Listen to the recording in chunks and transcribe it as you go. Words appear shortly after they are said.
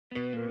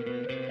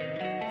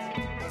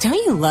Don't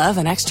you love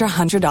an extra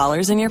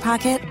 $100 in your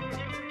pocket?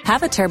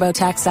 Have a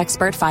TurboTax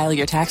expert file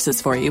your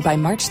taxes for you by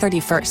March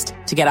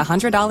 31st to get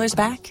 $100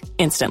 back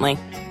instantly.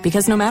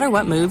 Because no matter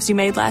what moves you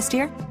made last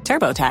year,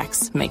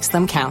 TurboTax makes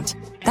them count.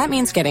 That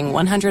means getting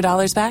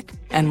 $100 back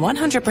and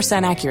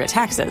 100% accurate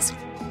taxes,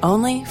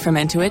 only from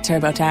Intuit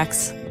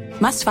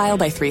TurboTax. Must file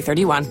by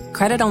 3/31.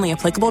 Credit only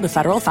applicable to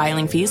federal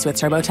filing fees with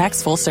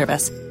TurboTax full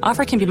service.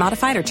 Offer can be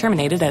modified or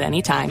terminated at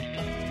any time.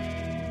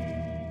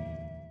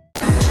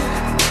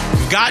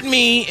 Got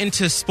me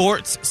into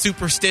sports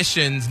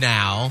superstitions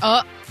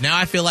now. Now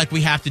I feel like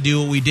we have to do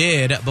what we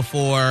did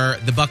before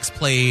the Bucs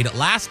played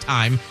last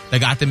time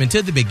that got them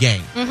into the big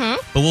game.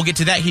 But we'll get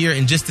to that here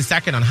in just a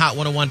second on Hot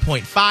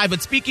 101.5.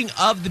 But speaking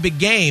of the big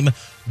game,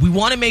 we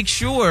want to make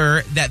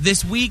sure that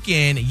this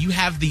weekend you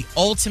have the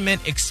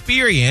ultimate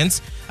experience.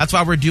 That's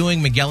why we're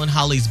doing Miguel and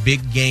Holly's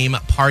Big Game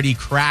Party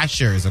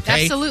Crashers,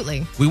 okay?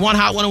 Absolutely. We want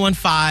Hot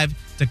 101.5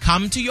 to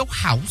come to your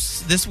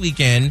house this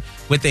weekend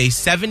with a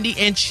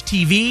 70-inch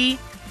TV,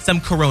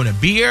 some Corona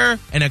beer,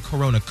 and a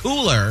Corona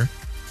cooler.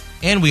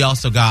 And we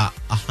also got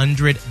a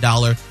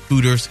 $100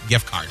 Hooters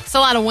gift card. It's a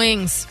lot of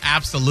wings.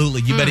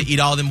 Absolutely. You better eat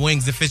all them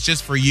wings. If it's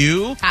just for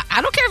you.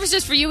 I don't care if it's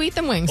just for you, eat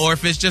them wings. Or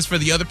if it's just for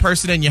the other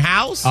person in your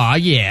house. Oh,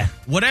 yeah.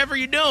 Whatever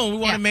you're doing, we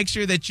want to make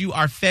sure that you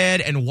are fed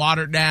and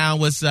watered down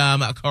with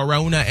some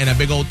Corona and a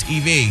big old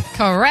TV.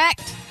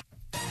 Correct.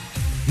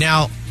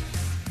 Now,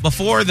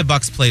 before the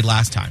Bucs played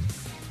last time,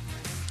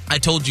 I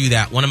told you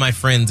that one of my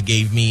friends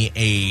gave me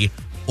a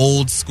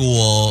old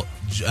school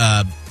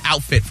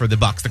outfit for the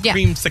Bucs, the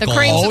creamsicle. The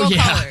creamsicle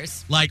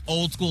colors. Like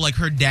old school, like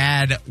her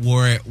dad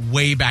wore it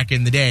way back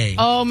in the day.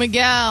 Oh,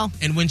 Miguel.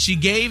 And when she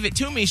gave it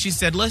to me, she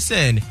said,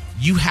 listen,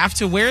 you have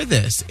to wear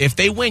this. If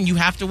they win, you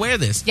have to wear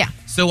this. Yeah.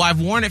 So I've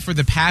worn it for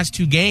the past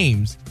 2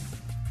 games,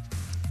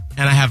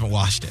 and I haven't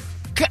washed it.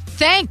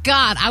 Thank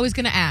God. I was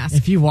going to ask.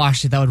 If you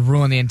washed it, that would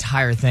ruin the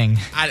entire thing.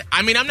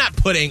 I mean, I'm not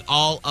putting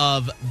all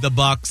of the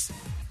Bucs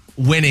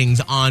winnings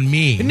on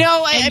me.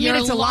 No, I mean,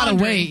 it's a lot of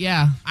weight,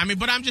 yeah. I mean,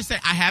 but I'm just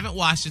saying, I haven't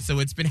washed it, so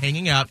it's been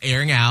hanging up,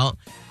 airing out.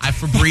 I've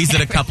Febrezed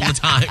it a couple of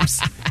times,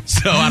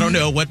 so I don't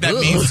know what that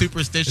means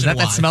superstition-wise.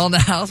 Is that smell in the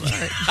house?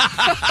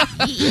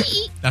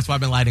 That's why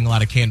I've been lighting a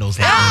lot of candles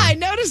lately. I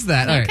noticed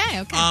that.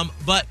 Okay.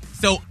 But,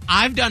 so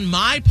I've done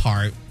my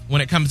part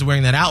when it comes to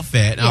wearing that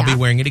outfit, and I'll be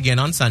wearing it again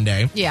on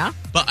Sunday. Yeah.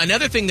 But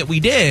another thing that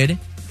we did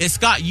is,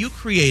 Scott, you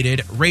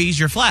created Raise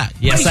Your Flag.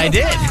 Yes, I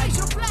did.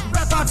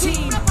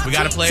 We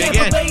got to play it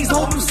again.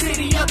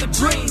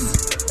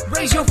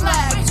 Raise your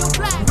flag.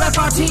 Rep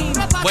our team.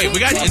 Wait,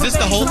 is this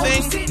the whole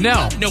thing?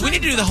 No, we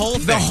need to do the whole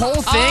thing. The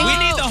whole thing? We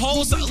need the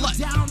whole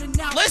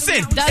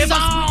Listen, the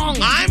song.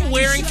 I'm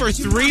wearing for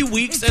 3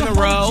 weeks in a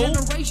row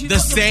the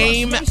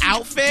same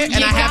outfit,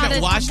 and I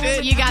haven't washed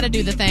it. You got to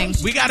do the thing.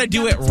 We got to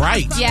do it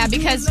right. Yeah,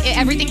 because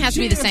everything has to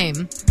be the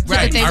same.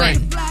 Right. All right.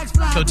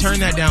 So turn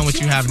that down, what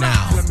you have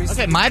now.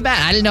 Okay, my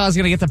bad. I didn't know I was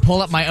going to get to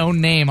pull up my own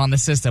name on the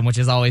system, which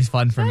is always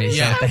fun for me.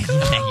 Yeah. So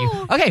thank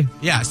you. Okay.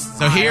 Yes.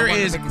 So here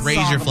is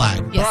Raise Your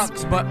Flag. Yes.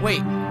 Bucs, but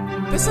wait.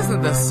 This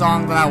isn't the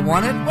song that I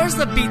wanted. Where's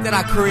the beat that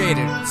I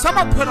created?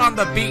 Someone put on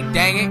the beat,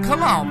 dang it.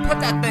 Come on, put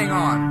that thing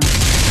on.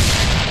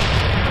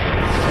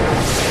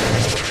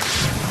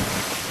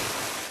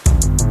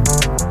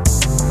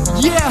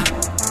 Yeah,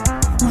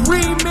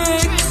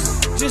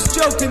 remix. Just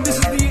joking, this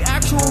is the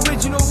actual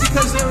original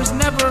because there was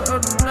never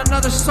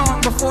another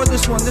song before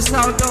this one. This is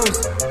how it goes.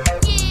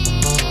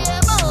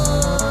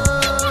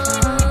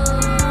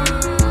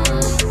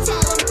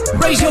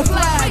 Raise your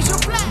flag,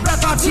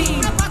 rep our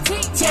team.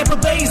 Tampa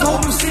Bay's whole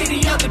new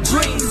city of the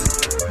dreams.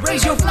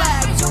 Raise your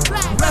flag,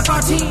 rep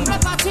our team.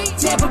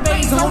 Tampa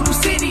Bay's whole new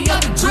city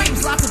of the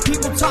dreams. Lots of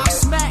people talk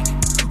smack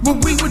when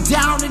we were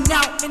down and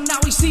out, and now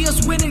we see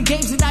us winning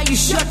games, and now you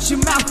shut your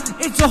mouth.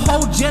 It's a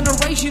whole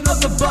generation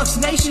of the Bucs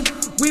nation.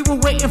 We were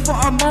waiting for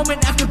our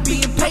moment after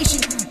being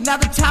patient. Now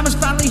the time is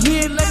finally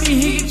here. Let me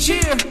hear you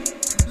cheer.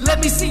 Let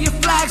me see your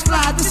flags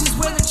fly, this is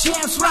where the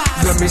champs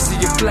rise. Let me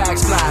see your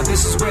flags fly,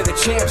 this is where the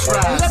champs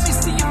rise. Let me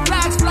see your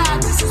flags fly,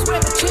 this is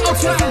where the champs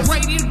rise. From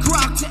Brady to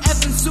Gronk to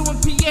Evans, Sue and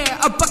Pierre,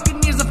 our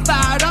Buccaneers are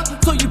fired up,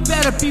 so you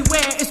better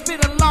beware. It's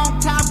been a long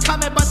time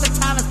coming, but the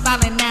time is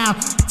finally now.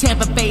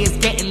 Tampa Bay is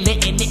getting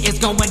lit and it is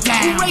going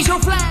down. Raise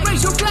your flag,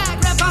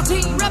 rep our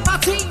team,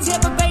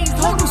 Tampa Bay's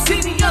whole new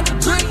city of the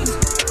dreams.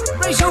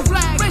 Raise your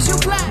flag,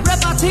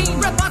 rep our team,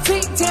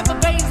 Tampa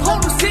Bay's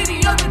whole new city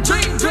of the dream.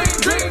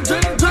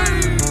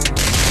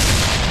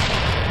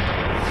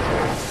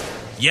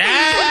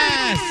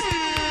 Yes!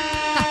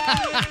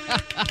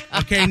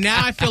 Okay,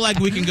 now I feel like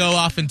we can go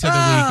off into the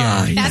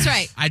weekend. That's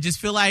right. I just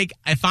feel like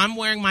if I'm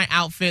wearing my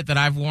outfit that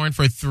I've worn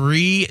for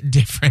 3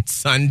 different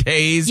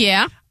Sundays,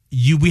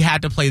 we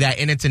had to play that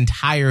in its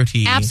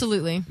entirety.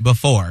 Absolutely.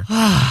 Before.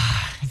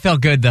 It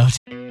felt good, though.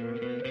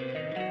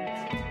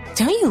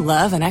 Don't you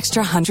love an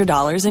extra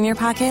 $100 in your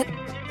pocket?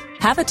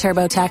 Have a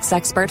TurboTax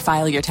expert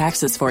file your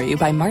taxes for you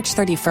by March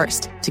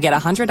 31st to get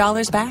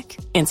 $100 back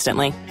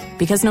instantly.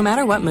 Because no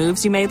matter what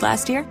moves you made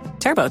last year,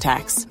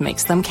 TurboTax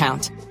makes them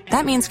count.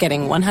 That means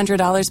getting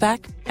 $100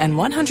 back and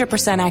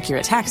 100%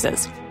 accurate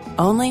taxes,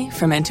 Only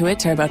from Intuit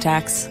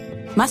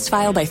TurboTax. Must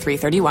file by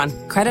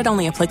 3/31. Credit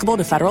only applicable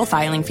to federal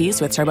filing fees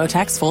with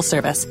TurboTax full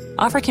service.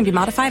 Offer can be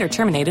modified or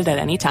terminated at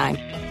any time.